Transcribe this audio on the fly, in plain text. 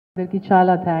Ki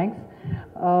chala thanks.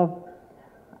 Uh,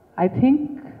 I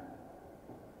think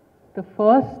the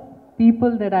first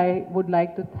people that I would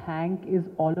like to thank is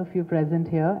all of you present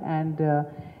here and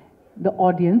the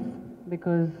audience,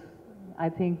 because I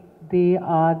think they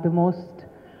are the most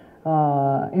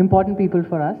important people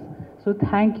for us. So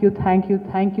thank you, thank you,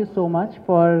 thank you so much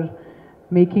for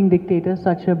making Dictator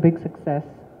such a big success.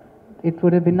 It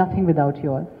would have been nothing without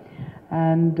you all.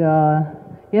 And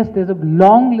yes, there's a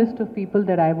long list of people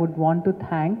that I would want to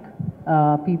thank,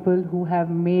 people who have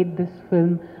made this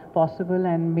film possible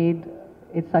and made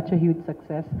it such a huge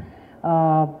success.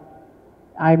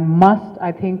 I must,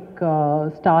 I think,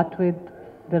 start with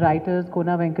the writers,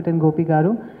 Kona, Venkat and Gopi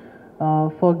Garu,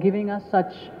 for giving us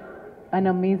such an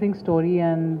amazing story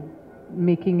and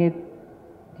making it,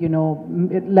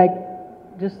 like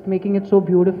just making it so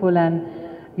beautiful and,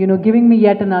 giving me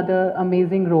yet another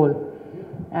amazing role.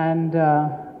 And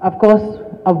of course,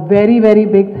 a very, very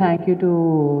big thank you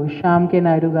to Shyam K.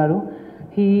 Naidu Garu.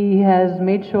 He has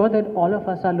made sure that all of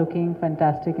us are looking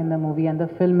fantastic in the movie, and the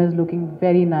film is looking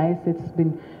very nice. It's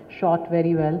been shot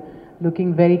very well,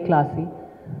 looking very classy.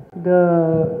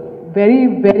 The very,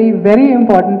 very, very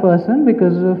important person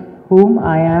because of whom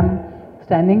I am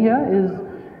standing here is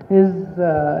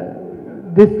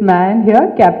this man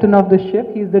here, captain of the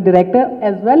ship. He's the director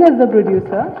as well as the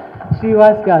producer,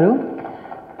 Sriwass Garu.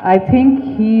 I think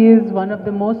he is one of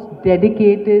the most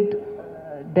dedicated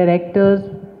directors,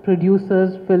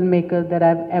 producers, filmmakers that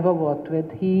I've ever worked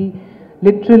with. He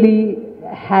literally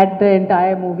had the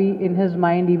entire movie in his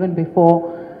mind even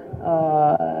before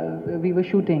we were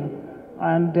shooting.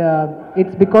 And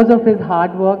it's because of his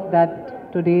hard work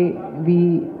that today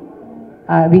we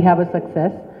have a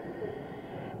success.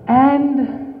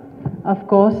 And of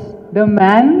course, the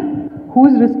man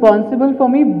who's responsible for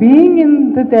me being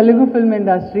in the Telugu film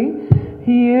industry.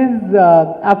 He is,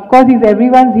 of course, he's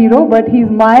everyone's hero, but he's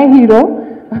my hero,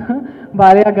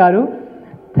 Balya Garu.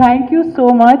 Thank you so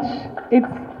much. It's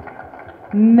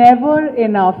never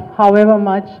enough, however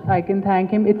much I can thank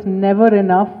him. It's never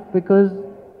enough because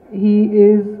he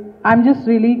is, I'm just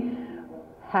really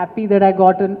happy that I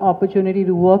got an opportunity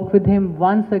to work with him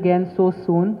once again so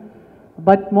soon.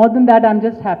 But more than that, I'm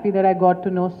just happy that I got to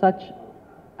know such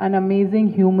an amazing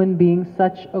human being,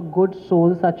 such a good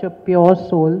soul, such a pure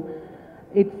soul.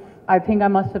 I think I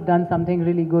must have done something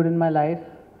really good in my life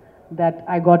that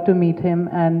I got to meet him,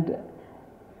 and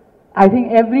I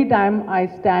think every time I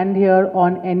stand here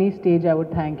on any stage, I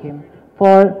would thank him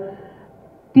for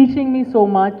teaching me so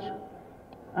much,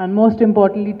 and most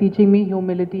importantly, teaching me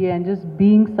humility and just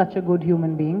being such a good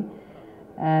human being.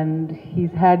 And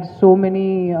he's had so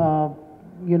many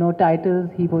titles.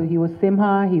 He was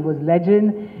Simha, he was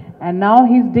Legend, and now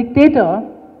he's Dictator.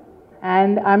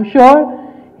 And I'm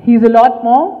sure he's a lot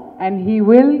more, and he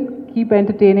will keep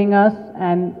entertaining us,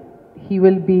 and he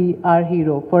will be our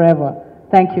hero forever.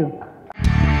 Thank you.